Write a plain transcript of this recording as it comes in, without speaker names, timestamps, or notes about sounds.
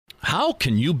How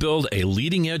can you build a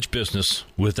leading-edge business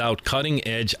without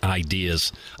cutting-edge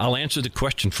ideas? I'll answer the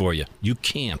question for you. You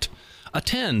can't.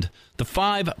 Attend the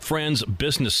Five Friends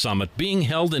Business Summit being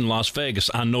held in Las Vegas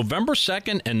on November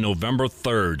 2nd and November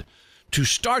 3rd. To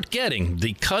start getting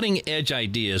the cutting-edge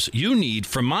ideas you need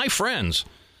from my friends,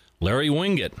 Larry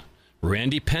Winget,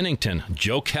 Randy Pennington,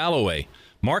 Joe Calloway,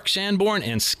 Mark Sanborn,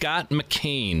 and Scott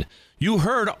McCain. You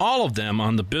heard all of them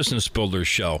on the Business Builders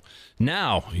Show.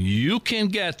 Now, you can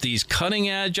get these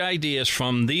cutting-edge ideas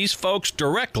from these folks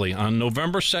directly on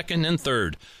November 2nd and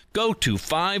 3rd. Go to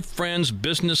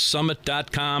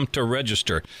FiveFriendsBusinessSummit.com to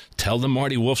register. Tell them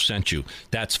Marty Wolf sent you.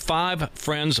 That's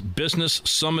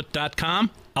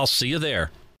FiveFriendsBusinessSummit.com. I'll see you there.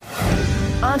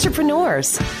 Entrepreneurs,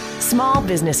 small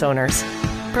business owners,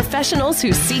 professionals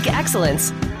who seek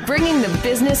excellence, bringing the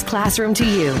business classroom to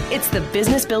you. It's the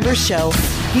Business Builders Show.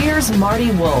 Here's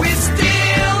Marty Wolf. We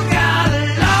still got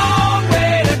a long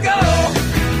way to go.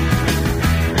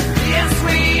 Yes,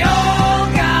 we all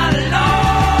got a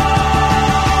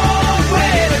long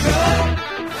way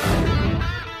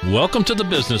to go. Welcome to the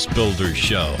Business Builders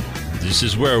Show. This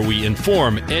is where we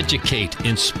inform, educate,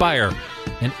 inspire,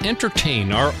 and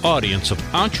entertain our audience of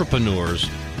entrepreneurs,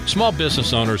 small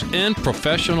business owners, and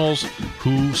professionals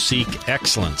who seek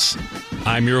excellence.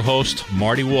 I'm your host,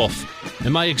 Marty Wolf,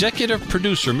 and my executive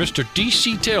producer, Mr.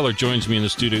 D.C. Taylor, joins me in the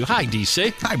studio. Hi,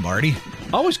 D.C. Hi, Marty.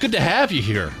 Always good to have you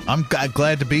here. I'm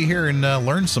glad to be here and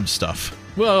learn some stuff.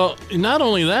 Well, not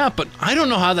only that, but I don't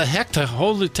know how the heck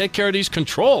to take care of these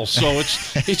controls. So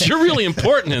you're really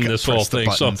important in this whole thing.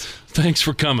 So thanks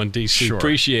for coming, DC. Sure.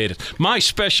 Appreciate it. My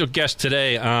special guest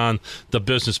today on the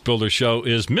Business Builder Show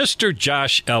is Mr.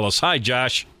 Josh Ellis. Hi,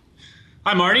 Josh.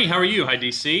 Hi, Marty. How are you? Hi,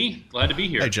 DC. Glad to be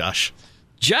here. Hey, Josh.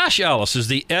 Josh Ellis is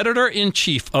the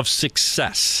editor-in-chief of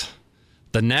Success,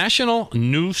 the national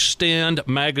newsstand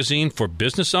magazine for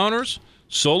business owners,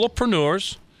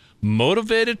 solopreneurs,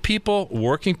 motivated people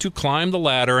working to climb the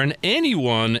ladder, and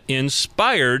anyone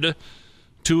inspired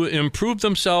to improve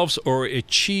themselves or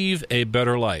achieve a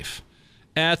better life.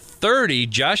 At 30,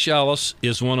 Josh Ellis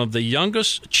is one of the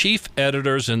youngest chief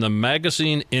editors in the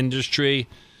magazine industry.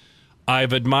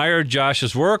 I've admired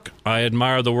Josh's work. I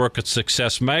admire the work at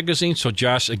Success Magazine. So,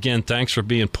 Josh, again, thanks for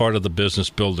being part of the Business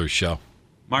Builders Show.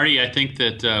 Marty, I think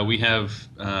that we have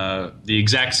the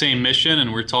exact same mission,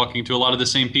 and we're talking to a lot of the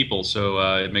same people. So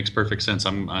it makes perfect sense.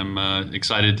 I'm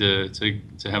excited to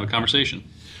have a conversation.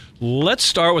 Let's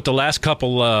start with the last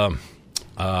couple. What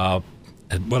I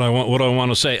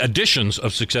want to say, editions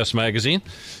of Success Magazine,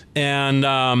 and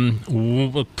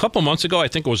a couple months ago, I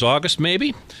think it was August,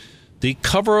 maybe. The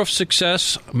cover of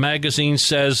Success Magazine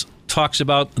talks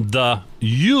about the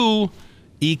U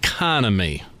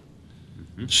economy.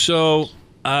 Mm-hmm. So.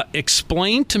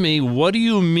 Explain to me, what do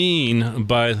you mean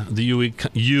by the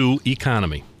U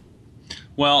economy?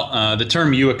 Well, the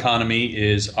term U economy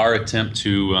is our attempt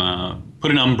to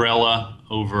put an umbrella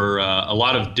over a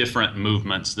lot of different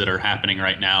movements that are happening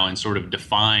right now and sort of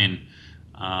define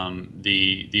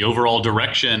the overall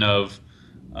direction of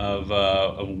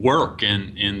work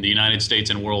in the United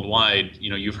States and worldwide. You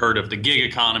know, you've heard of the gig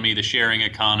economy, the sharing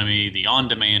economy, the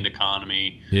on-demand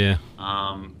economy. Yeah.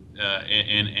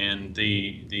 And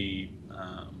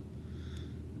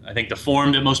I think the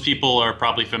form that most people are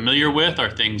probably familiar with are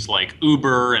things like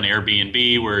Uber and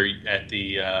Airbnb, where at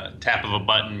the tap of a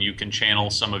button you can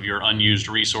channel some of your unused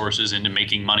resources into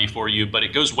making money for you. But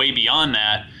it goes way beyond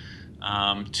that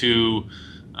to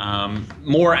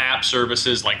more app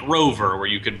services like Rover, where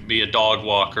you could be a dog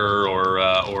walker,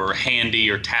 or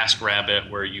Handy or TaskRabbit,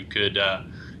 where you could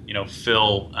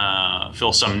fill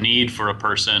some need for a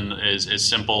person as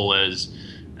simple as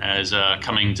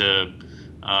coming to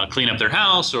clean up their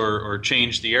house or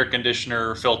change the air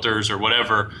conditioner filters or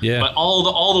whatever. Yeah. But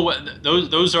all the way,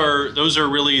 those are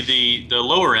really the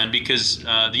lower end, because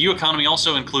the U economy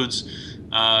also includes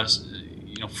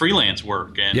freelance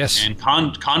work and yes. and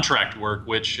contract work,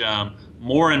 which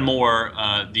more and more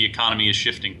the economy is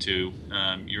shifting to.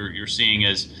 You're seeing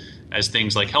as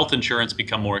things like health insurance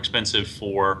become more expensive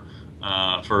for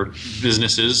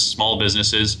businesses, small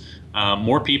businesses,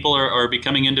 more people are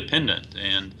becoming independent,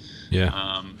 and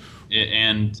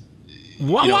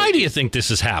why do you think this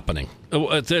is happening?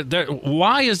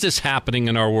 Why is this happening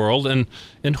in our world, and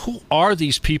who are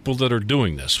these people that are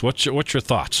doing this? What's your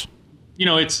thoughts?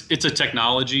 It's a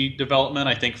technology development,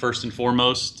 I think, first and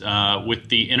foremost, with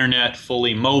the internet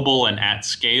fully mobile and at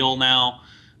scale now.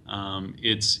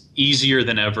 It's easier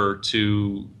than ever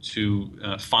to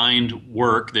find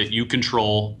work that you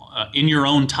control in your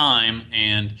own time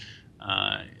and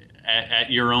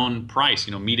at your own price.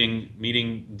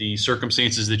 Meeting the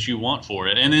circumstances that you want for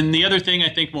it. And then the other thing, I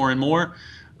think, more and more,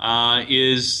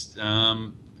 is,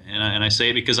 and I say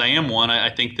it because I am one, I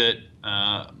think that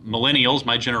millennials,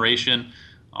 my generation,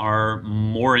 are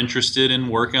more interested in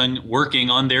working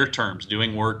on their terms,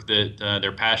 doing work that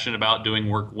they're passionate about, doing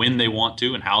work when they want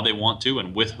to and how they want to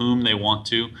and with whom they want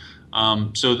to.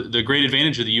 So the great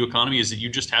advantage of the U economy is that you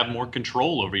just have more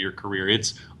control over your career.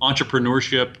 It's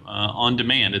entrepreneurship on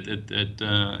demand at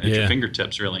your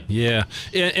fingertips, really. Yeah.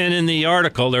 And in the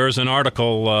article, there is an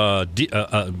article,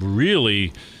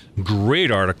 really great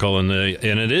article, and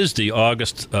it is the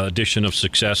August edition of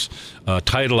Success,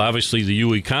 titled obviously the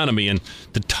U economy. And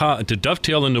to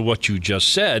dovetail into what you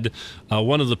just said,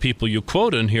 one of the people you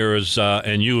quote in here is,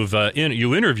 and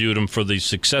you interviewed him for the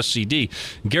Success CD,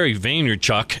 Gary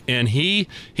Vaynerchuk, and he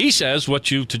says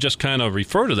to just kind of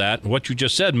refer to that, what you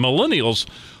just said, millennials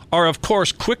are of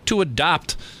course quick to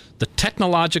adopt the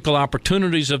technological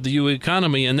opportunities of the U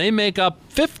economy, and they make up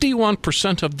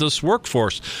 51% of this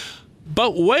workforce.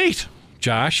 But wait,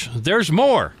 Josh, there's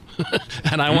more.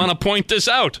 And I want to point this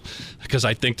out because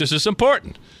I think this is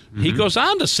important. Mm-hmm. He goes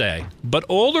on to say, but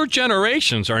older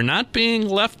generations are not being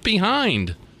left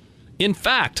behind. In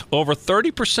fact, over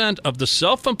 30% of the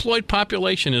self-employed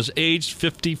population is aged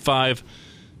 55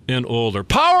 and older.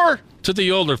 Power to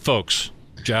the older folks,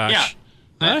 Josh. Yeah.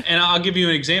 Huh? And I'll give you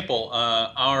an example.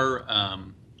 Our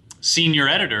senior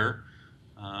editor,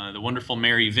 the wonderful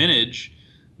Mary Vintage,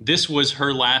 this was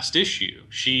her last issue.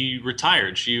 She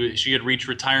retired. She had reached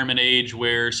retirement age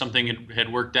where something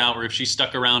had worked out, where if she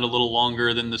stuck around a little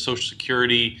longer, then the Social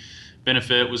Security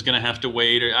benefit was going to have to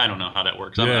wait. I don't know how that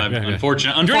works.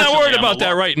 Unfortunately, you're not worried about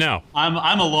that right now.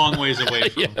 I'm a long ways away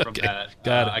from okay. that.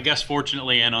 Got it. I guess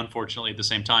fortunately and unfortunately at the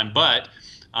same time. But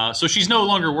so she's no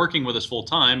longer working with us full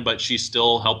time, but she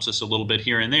still helps us a little bit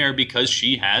here and there because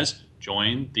she has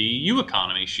joined the U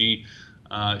economy. She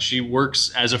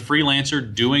works as a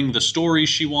freelancer, doing the stories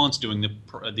she wants, doing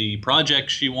the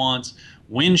projects she wants,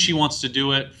 when she wants to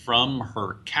do it, from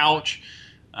her couch,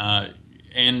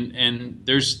 and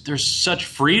there's such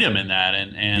freedom in that,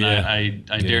 and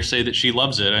I dare say that she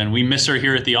loves it, and we miss her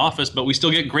here at the office, but we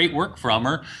still get great work from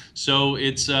her. So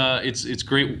it's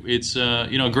great. It's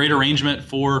a great arrangement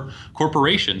for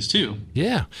corporations too.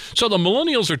 Yeah. So the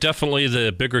millennials are definitely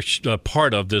the bigger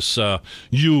part of this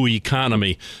U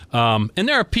economy, and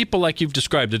there are people like you've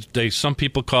described it. Some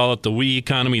people call it the we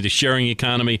economy, the sharing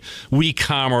economy, we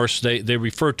commerce. They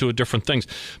refer to it different things,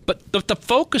 but the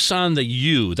focus on the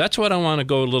U. That's what I want to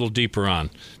go a little deeper on,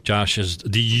 Josh. Is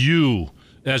the U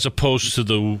as opposed to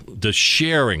the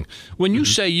sharing. When you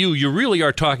say you really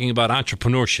are talking about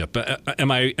entrepreneurship.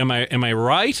 Am I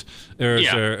right?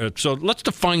 So let's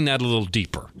define that a little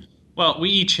deeper. Well, we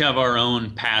each have our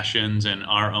own passions and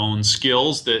our own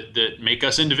skills that make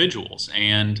us individuals.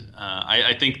 And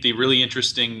I think the really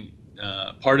interesting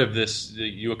part of the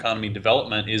U economy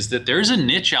development is that there's a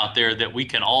niche out there that we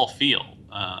can all fill.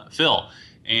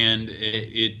 And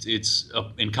it's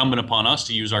incumbent upon us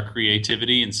to use our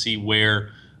creativity and see where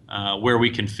we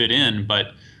can fit in. But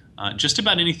just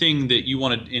about anything that you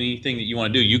want to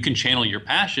do, you can channel your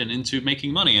passion into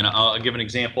making money. And I'll give an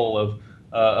example of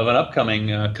an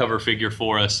upcoming cover figure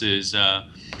for us is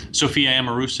Sophia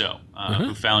Amoruso,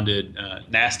 who founded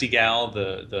Nasty Gal,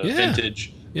 the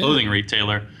vintage clothing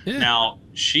retailer. Yeah. Now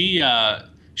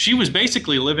she was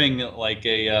basically living like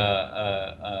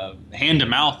a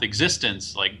hand-to-mouth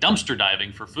existence, like dumpster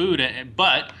diving for food.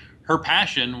 But her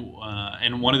passion,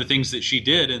 and one of the things that she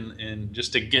did, and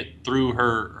just to get through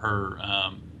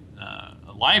her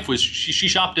life, was she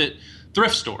shopped at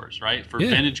thrift stores, right, for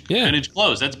vintage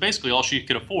clothes. That's basically all she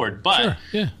could afford. But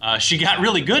she got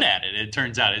really good at it. It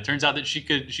turns out that she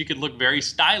could look very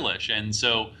stylish, and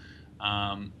so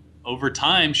over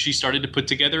time she started to put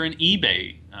together an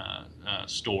eBay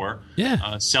store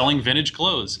selling vintage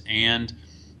clothes, and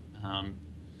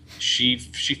she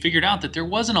figured out that there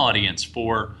was an audience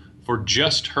for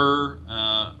just her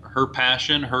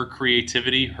passion, her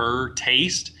creativity, her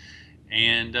taste,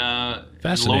 and lo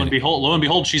and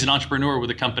behold, she's an entrepreneur with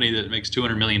a company that makes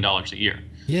 $200 million a year.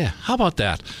 Yeah, how about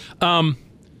that? And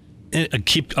I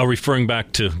keep referring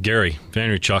back to Gary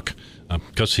Vaynerchuk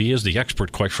because he is the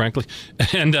expert, quite frankly,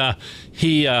 and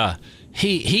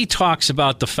he talks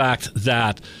about the fact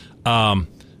that kind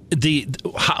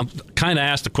of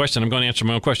asked the question. I'm going to answer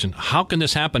my own question. How can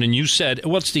this happen? And you said,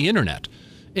 well, it's the internet.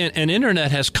 And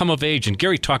internet has come of age, and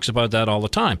Gary talks about that all the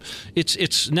time.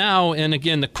 It's now, and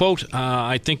again, the quote,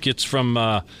 I think it's from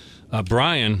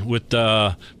Brian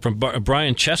from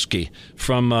Brian Chesky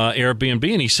from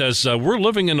Airbnb, and he says, we're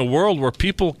living in a world where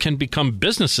people can become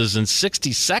businesses in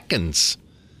 60 seconds.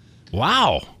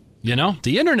 Wow.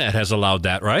 The internet has allowed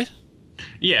that, right?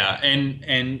 Yeah,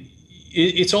 and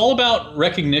it's all about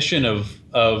recognition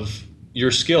of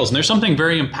your skills. And there's something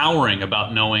very empowering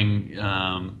about knowing,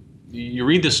 you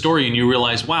read this story and you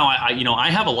realize, wow,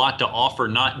 I have a lot to offer,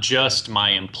 not just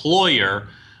my employer,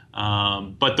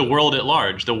 but the world at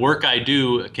large. The work I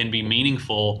do can be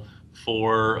meaningful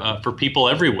for people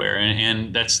everywhere.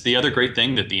 And that's the other great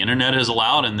thing that the internet has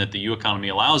allowed and that the U economy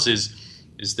allows is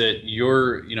that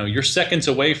you're seconds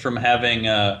away from having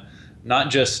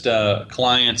not just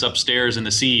clients upstairs in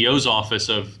the CEO's office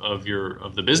of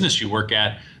the business you work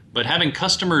at, but having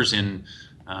customers in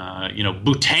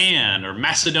Bhutan or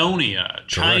Macedonia,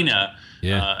 China,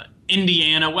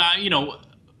 Indiana. Well,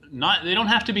 they don't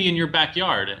have to be in your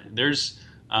backyard. There's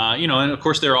and of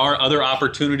course there are other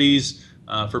opportunities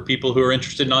for people who are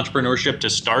interested in entrepreneurship to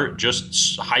start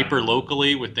just hyper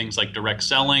locally with things like direct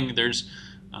selling.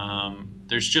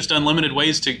 There's just unlimited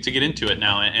ways to get into it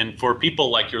now. And for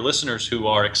people like your listeners who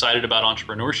are excited about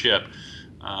entrepreneurship,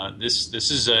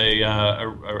 this is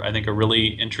I think a really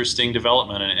interesting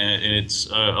development, and it's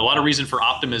a lot of reason for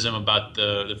optimism about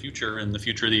the future and the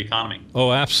future of the economy.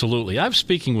 Oh, absolutely. I'm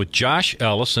speaking with Josh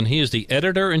Ellis, and he is the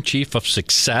editor-in-chief of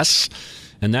Success,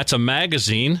 and that's a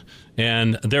magazine.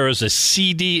 And there is a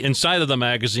CD inside of the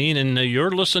magazine, and you're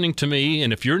listening to me,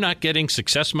 and if you're not getting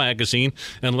Success Magazine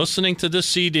and listening to this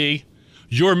CD,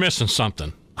 you're missing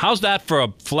something. How's that for a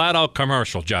flat-out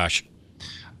commercial, Josh?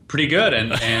 Pretty good,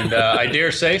 and I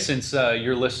dare say, since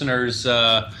your listeners,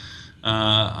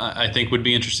 I think, would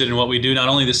be interested in what we do, not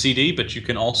only the CD, but you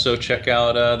can also check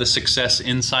out the Success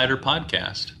Insider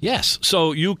podcast. Yes,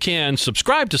 so you can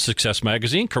subscribe to Success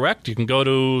Magazine, correct? You can go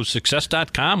to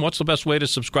success.com. What's the best way to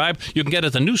subscribe? You can get it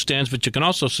at the newsstands, but you can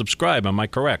also subscribe. Am I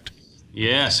correct?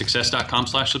 Yeah,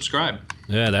 success.com/subscribe.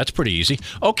 Yeah, that's pretty easy.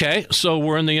 Okay, so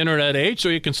we're in the internet age, so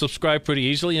you can subscribe pretty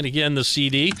easily. And again, the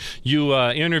CD, you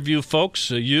interview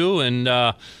folks, you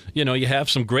have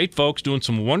some great folks doing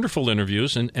some wonderful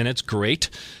interviews, and it's great.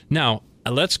 Now,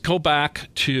 let's go back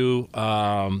to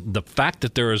the fact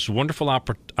that there is wonderful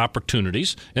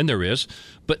opportunities, and there is.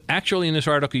 But actually, in this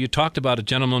article, you talked about a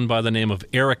gentleman by the name of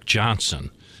Eric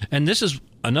Johnson. And this is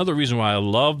another reason why I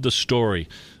love the story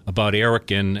about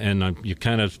Eric, and you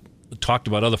kind of talked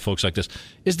about other folks like this,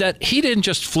 is that he didn't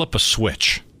just flip a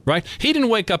switch, right? He didn't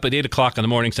wake up at 8 o'clock in the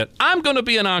morning and said, I'm going to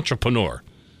be an entrepreneur.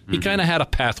 He kind of had a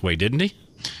pathway, didn't he?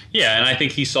 Yeah, and I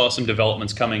think he saw some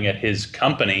developments coming at his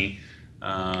company.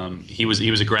 He was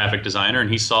a graphic designer, and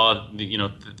he saw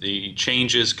the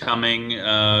changes coming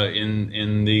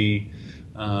in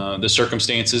the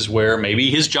circumstances where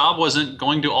maybe his job wasn't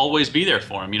going to always be there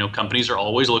for him. Companies are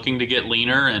always looking to get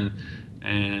leaner, and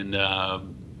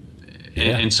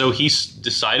so he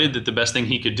decided that the best thing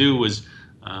he could do was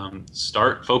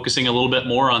start focusing a little bit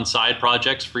more on side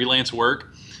projects, freelance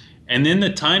work. And then the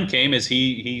time came as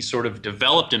he sort of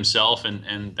developed himself,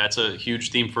 and that's a huge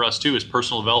theme for us too, is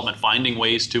personal development, finding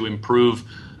ways to improve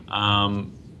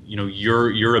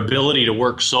your ability to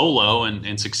work solo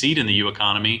and succeed in the U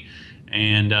economy.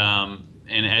 And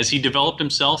as he developed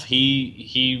himself,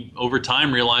 he over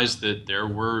time realized that there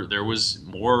was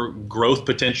more growth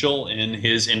potential in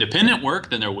his independent work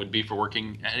than there would be for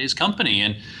working at his company.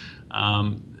 And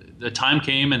the time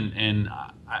came, and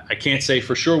I can't say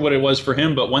for sure what it was for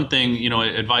him, but one thing,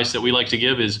 advice that we like to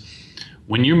give is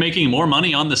when you're making more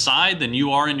money on the side than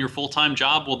you are in your full-time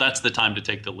job, well, that's the time to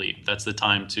take the leap. That's the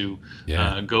time to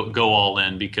go all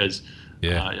in, because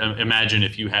imagine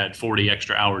if you had 40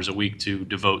 extra hours a week to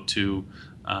devote to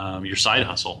your side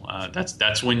hustle.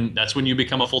 That's when you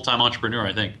become a full-time entrepreneur,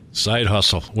 I think. Side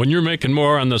hustle. When you're making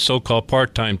more on the so-called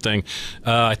part-time thing,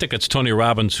 I think it's Tony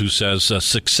Robbins who says,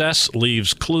 success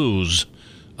leaves clues.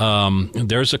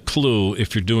 There's a clue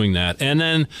if you're doing that. And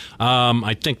then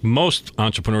I think most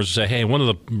entrepreneurs say, hey, one of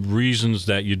the reasons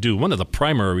that you do, one of the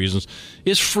primary reasons,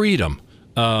 is freedom.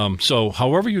 So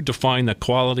however you define the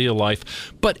quality of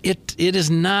life, but it is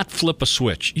not flip a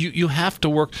switch. You have to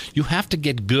work. You have to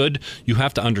get good. You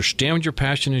have to understand what your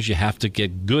passion is. You have to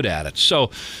get good at it.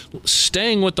 So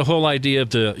staying with the whole idea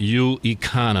of the U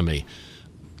economy,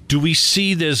 do we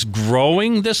see this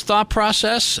growing, this thought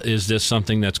process? Is this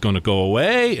something that's going to go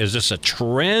away? Is this a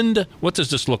trend? What does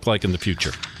this look like in the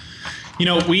future?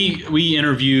 We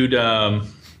interviewed a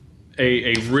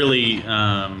really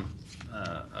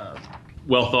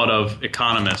well thought of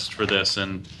economist for this,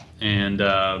 and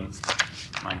my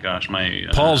gosh,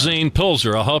 Paul Zane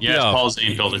Pilzer. I'll help you out. Yes, Paul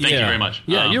Zane Pilzer. Thank you very much.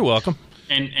 Yeah, you're welcome.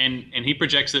 And he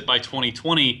projects that by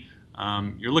 2020,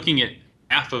 you're looking at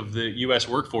half of the U.S.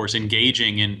 workforce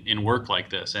engaging in work like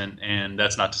this, and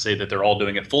that's not to say that they're all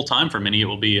doing it full time. For many, it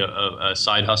will be a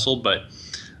side hustle, but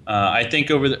I think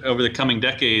over the coming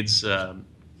decades,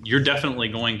 you're definitely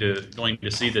going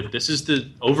to see that this is the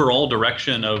overall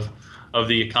direction of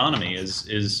the economy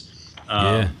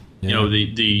you know,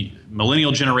 the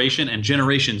millennial generation and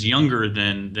generations younger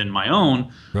than my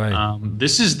own. Right.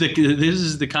 This is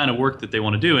the kind of work that they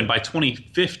want to do. And by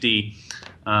 2050,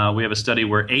 we have a study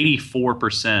where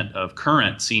 84% of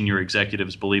current senior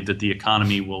executives believe that the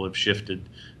economy will have shifted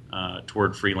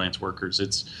toward freelance workers.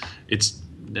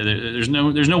 There's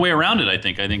no way around it. I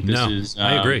think this is.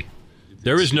 I agree.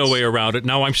 There is no way around it.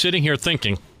 Now I'm sitting here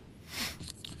thinking,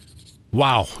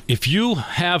 wow, if you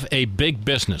have a big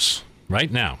business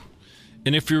right now,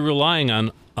 and if you're relying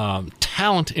on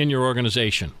talent in your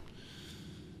organization,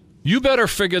 you better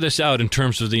figure this out in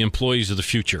terms of the employees of the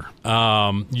future.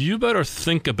 You better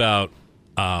think about,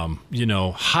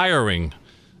 hiring,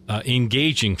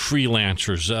 engaging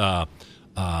freelancers,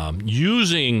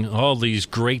 using all these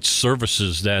great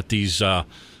services that these,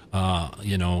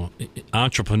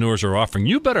 entrepreneurs are offering.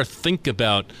 You better think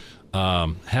about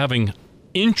having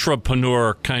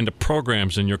intrapreneur kind of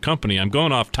programs in your company. I'm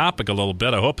going off topic a little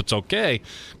bit. I hope it's okay,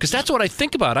 because that's what I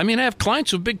think about. I mean, I have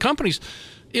clients with big companies.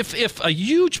 If a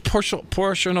huge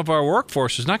portion of our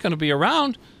workforce is not going to be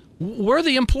around, where are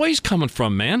the employees coming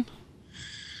from, man?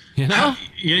 You know,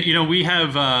 we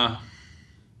have a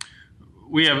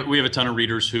ton of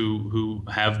readers who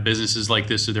have businesses like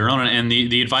this of their own, and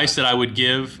the advice that I would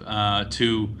give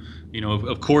to,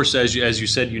 of course, as you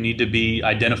said, you need to be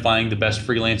identifying the best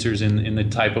freelancers in the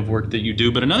type of work that you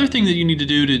do. But another thing that you need to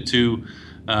do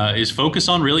is focus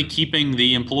on really keeping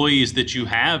the employees that you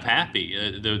have happy,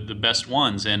 the best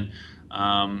ones. And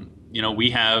I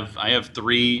have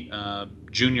 3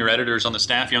 junior editors on the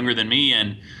staff younger than me,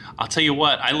 and I'll tell you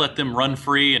what, I let them run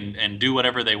free and do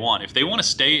whatever they want. If they want to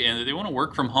stay and they want to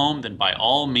work from home, then by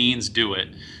all means do it.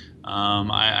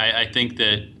 I think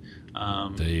that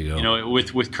there you go.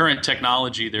 With current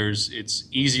technology, it's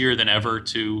easier than ever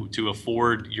to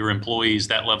afford your employees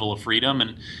that level of freedom,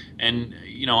 and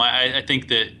I think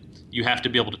that you have to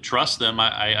be able to trust them.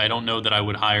 I don't know that I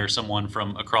would hire someone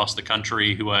from across the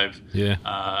country who who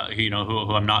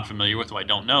I'm not familiar with, who I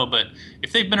don't know. But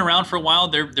if they've been around for a while,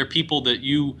 they're people that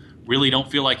you really don't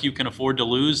feel like you can afford to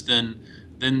lose. Then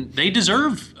they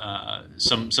deserve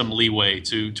some leeway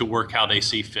to work how they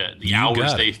see fit, the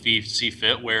hours they see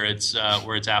fit, where it's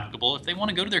applicable. If they want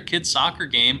to go to their kid's soccer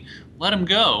game, let them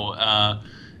go.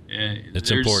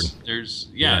 It's important.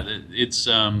 It's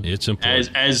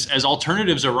important. As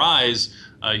alternatives arise,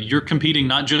 you're competing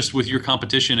not just with your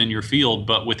competition in your field,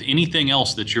 but with anything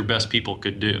else that your best people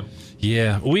could do.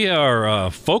 Yeah, we are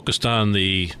focused on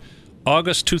the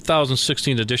August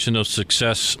 2016 edition of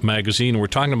Success Magazine. We're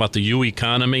talking about the U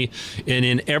economy, and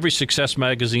in every Success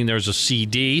Magazine there's a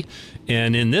CD,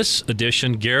 and in this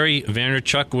edition Gary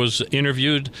Vaynerchuk was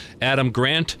interviewed, Adam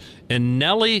Grant, and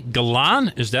Nellie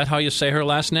Galan. Is that how you say her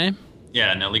last name?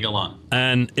 Yeah, Nellie Galan.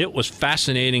 And it was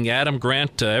fascinating. Adam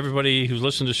Grant, everybody who's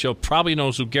listened to the show probably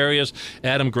knows who Gary is.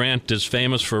 Adam Grant is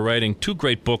famous for writing 2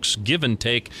 great books, Give and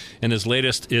Take, and his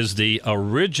latest is The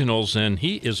Originals, and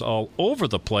he is all over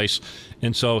the place,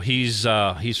 and so he's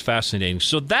fascinating.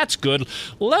 So that's good.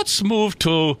 Let's move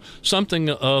to something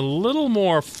a little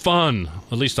more fun.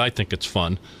 At least I think it's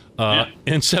fun.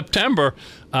 In September,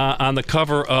 on the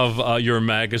cover of your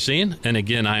magazine, and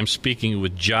again, I'm speaking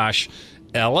with Josh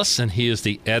Ellis, and he is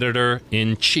the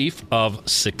editor-in-chief of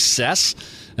Success.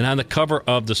 And on the cover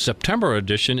of the September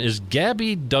edition is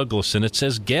Gabby Douglas, and it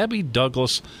says, Gabby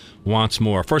Douglas wants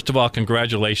more. First of all,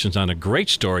 congratulations on a great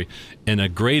story and a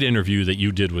great interview that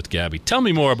you did with Gabby. Tell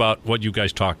me more about what you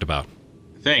guys talked about.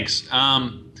 Thanks.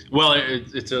 Well,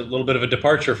 it's a little bit of a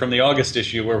departure from the August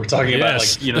issue where we're talking about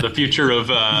the future of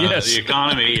the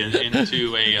economy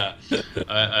into a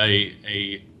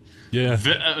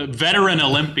veteran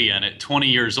Olympian at 20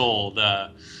 years old.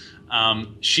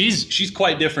 She's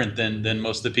quite different than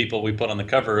most of the people we put on the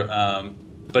cover.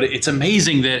 But it's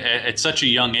amazing that at such a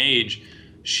young age,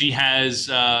 she has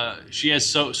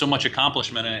so much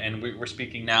accomplishment. And we're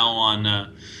speaking now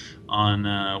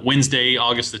on Wednesday,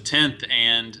 August the 10th,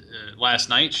 and last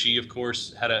night she, of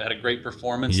course, had a great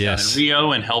performance down in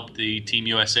Rio and helped the Team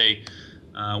USA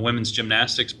women's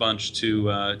gymnastics bunch to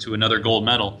another gold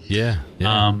medal.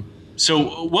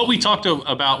 So what we talked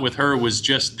about with her was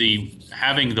just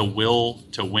having the will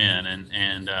to win,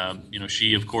 and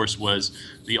she, of course, was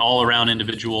the all-around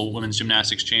individual women's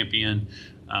gymnastics champion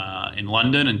in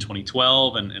London in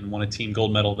 2012 and won a team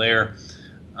gold medal there.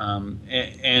 A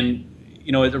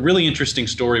really interesting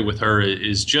story with her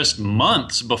is just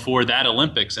months before that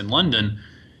Olympics in London,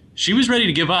 she was ready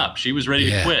to give up. She was ready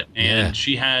to quit, and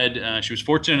she was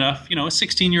fortunate enough, a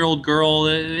 16-year-old girl.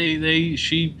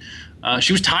 She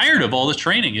she was tired of all this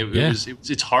training.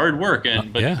 It's hard work,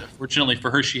 but fortunately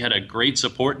for her, she had a great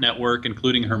support network,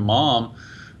 including her mom,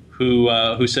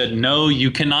 who said, "No,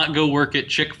 you cannot go work at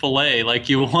Chick-fil-A like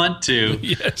you want to.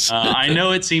 Yes, I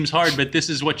know it seems hard, but this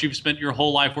is what you've spent your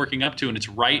whole life working up to, and it's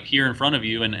right here in front of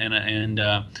you." And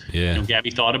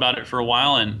Gabby thought about it for a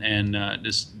while and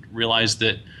just realized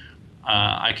that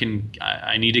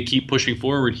I need to keep pushing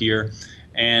forward here.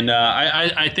 And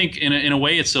I think in a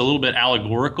way it's a little bit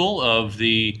allegorical of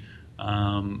the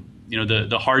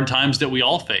the hard times that we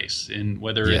all face,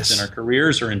 whether it's in our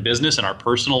careers or in business, in our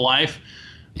personal life.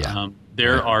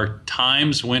 There are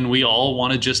times when we all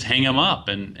want to just hang them up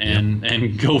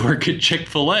and go work at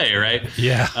Chick-fil-A, right?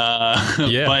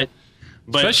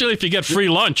 But especially if you get free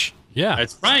lunch. Yeah,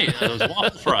 that's right. Those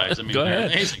waffle fries. I mean, go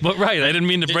ahead. Amazing. But I didn't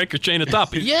mean to break your chain of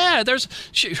thought. But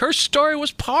her story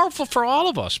was powerful for all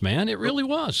of us, man. It really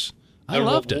was. I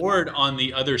loved it. The reward on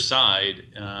the other side,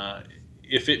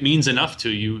 if it means enough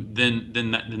to you,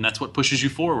 then that's what pushes you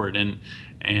forward. In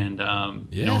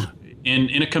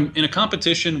a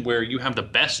competition where you have the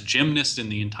best gymnasts in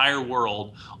the entire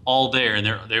world all there, and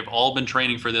they've all been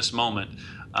training for this moment,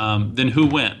 then who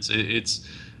wins?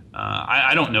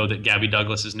 I don't know that Gabby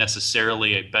Douglas is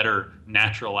necessarily a better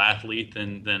natural athlete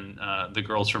than the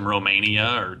girls from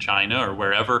Romania or China or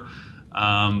wherever.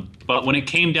 But when it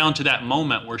came down to that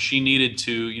moment where she needed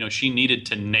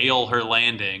to nail her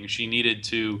landing, she needed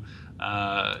to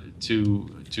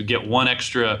get one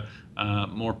extra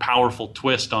more powerful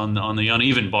twist on the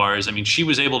uneven bars. I mean, she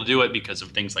was able to do it because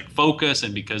of things like focus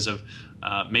and because of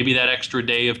maybe that extra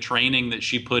day of training that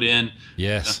she put in.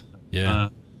 Yes.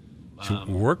 She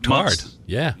worked hard.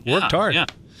 Worked hard. Yeah.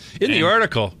 In the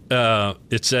article,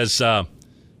 it says,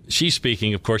 she's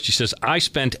speaking, of course, she says, "I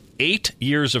spent 8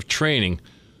 years of training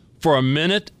for 1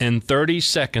 minute and 30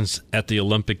 seconds at the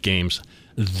Olympic Games.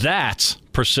 That's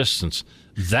persistence.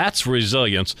 That's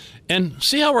resilience." And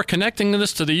see how we're connecting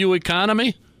this to the U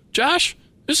economy? Josh,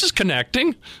 this is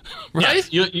connecting, right?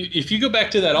 Yeah. If you go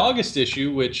back to that August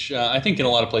issue, which I think in a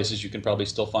lot of places you can probably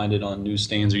still find it on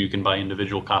newsstands, or you can buy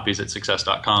individual copies at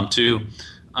success.com too.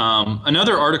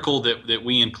 Another article that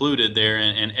we included there,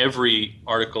 and every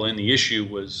article in the issue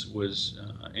was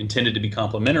intended to be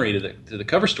complementary to the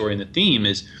cover story, and the theme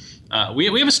is we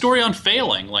have a story on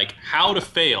failing, like how to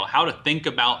fail, how to think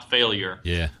about failure.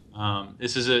 Yeah.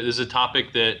 This is a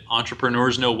topic that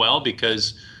entrepreneurs know well,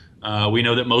 because we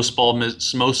know that most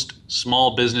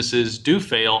small businesses do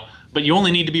fail, but you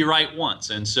only need to be right once.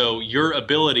 And so your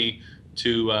ability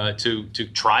to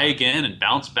try again and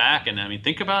bounce back, and I mean,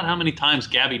 think about how many times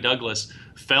Gabby Douglas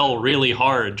fell really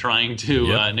hard trying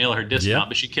to nail her discount,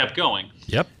 but she kept going.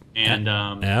 Yep. And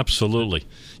absolutely.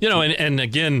 And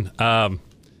again,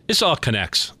 this all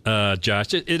connects,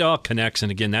 Josh. It all connects,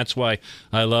 and again, that's why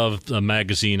I love the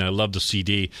magazine. I love the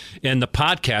CD and the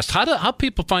podcast. How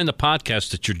people find the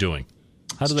podcast that you're doing?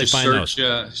 How do they find those?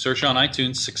 Search on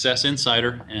iTunes, Success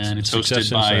Insider, and it's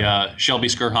hosted by Shelby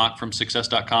Skurhawk from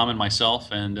Success.com and myself,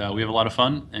 and we have a lot of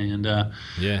fun. And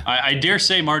I dare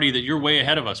say, Marty, that you're way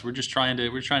ahead of us. We're trying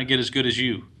to get as good as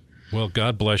you. Well,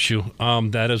 God bless you.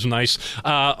 That is nice.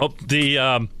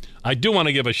 I do want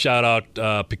to give a shout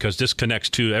out because this connects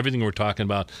to everything we're talking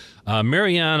about.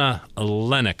 Mariana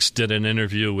Lennox did an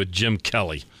interview with Jim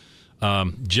Kelly.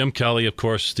 Jim Kelly, of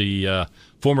course, the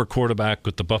former quarterback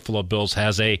with the Buffalo Bills,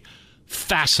 has a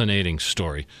fascinating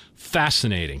story.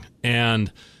 Fascinating.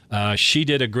 And she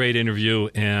did a great interview,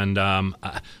 and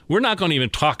we're not going to even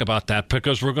talk about that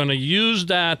because we're going to use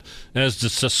that as the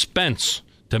suspense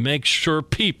to make sure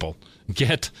people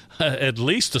get at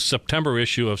least the September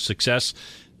issue of Success.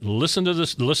 Listen to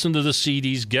this. Listen to the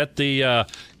CDs. Get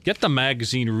the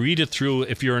magazine. Read it through.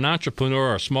 If you're an entrepreneur,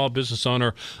 or a small business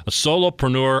owner, a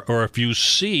solopreneur, or if you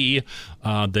see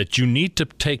that you need to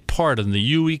take part in the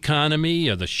U economy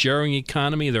or the sharing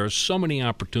economy, there are so many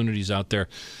opportunities out there.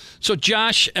 So,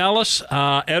 Josh Ellis,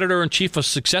 editor-in-chief of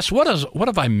Success, what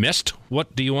have I missed?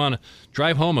 What do you want to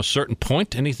drive home a certain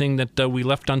point? Anything that we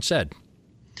left unsaid?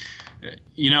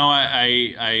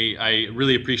 I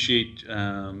really appreciate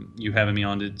you having me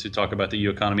on to talk about the U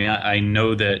economy. I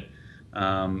know that,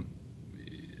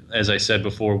 as I said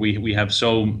before, we have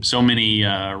so many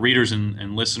readers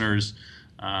and listeners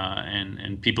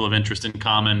and people of interest in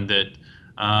common that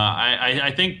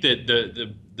I think that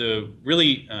the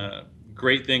really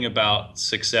great thing about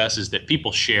Success is that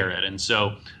people share it, and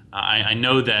so I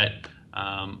know that.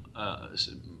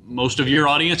 Most of your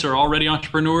audience are already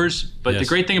entrepreneurs, but the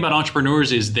great thing about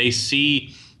entrepreneurs is they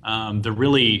see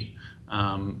the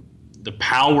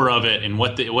power of it and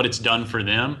what it's done for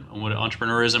them and what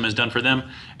entrepreneurism has done for them.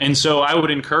 And so I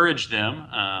would encourage them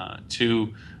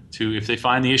to if they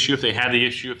find the issue, if they have the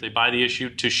issue, if they buy the issue,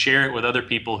 to share it with other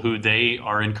people who they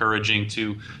are encouraging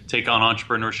to take on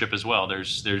entrepreneurship as well.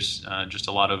 There's just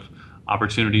a lot of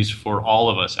opportunities for all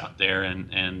of us out there,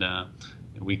 and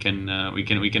we can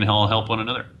all help one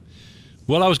another.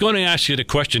 Well, I was going to ask you the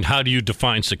question: how do you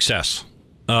define success?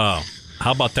 How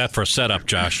about that for a setup,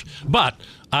 Josh? But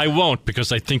I won't,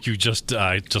 because I think you just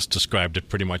described it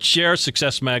pretty much. Share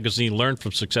Success Magazine, learn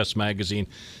from Success Magazine,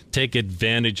 take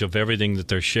advantage of everything that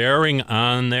they're sharing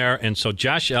on there. And so,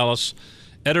 Josh Ellis,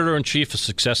 Editor-in-Chief of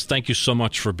Success, thank you so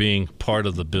much for being part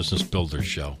of the Business Builders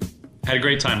Show. Had a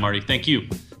great time, Marty. Thank you.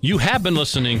 You have been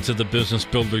listening to the Business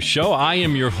Builders Show. I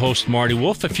am your host, Marty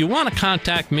Wolf. If you want to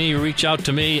contact me, reach out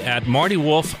to me at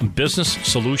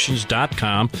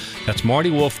martywolfbusinesssolutions.com. That's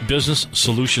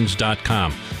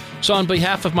martywolfbusinesssolutions.com. So on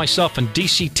behalf of myself and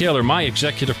DC Taylor, my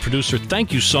executive producer,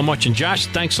 thank you so much. And Josh,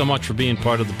 thanks so much for being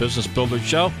part of the Business Builders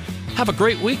Show. Have a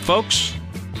great week, folks.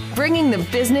 Bringing the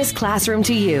business classroom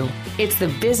to you. It's the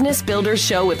Business Builders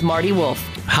Show with Marty Wolf.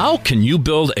 How can you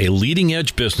build a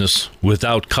leading-edge business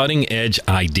without cutting-edge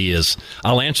ideas?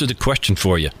 I'll answer the question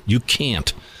for you. You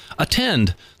can't.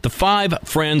 Attend the 5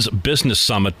 Friends Business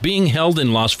Summit being held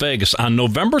in Las Vegas on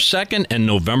November 2nd and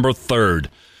November 3rd.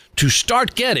 To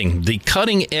start getting the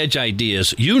cutting-edge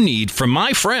ideas you need from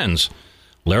my friends,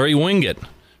 Larry Winget,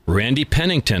 Randy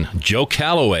Pennington, Joe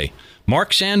Calloway,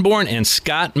 Mark Sanborn, and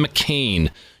Scott McCain.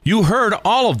 You heard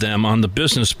all of them on the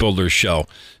Business Builders Show.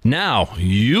 Now,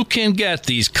 you can get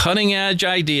these cutting-edge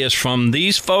ideas from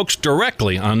these folks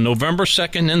directly on November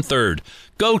 2nd and 3rd.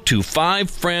 Go to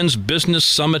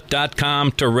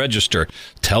 5friendsbusinesssummit.com to register.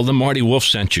 Tell them Marty Wolf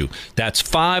sent you. That's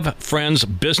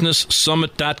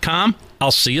 5friendsbusinesssummit.com.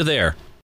 I'll see you there.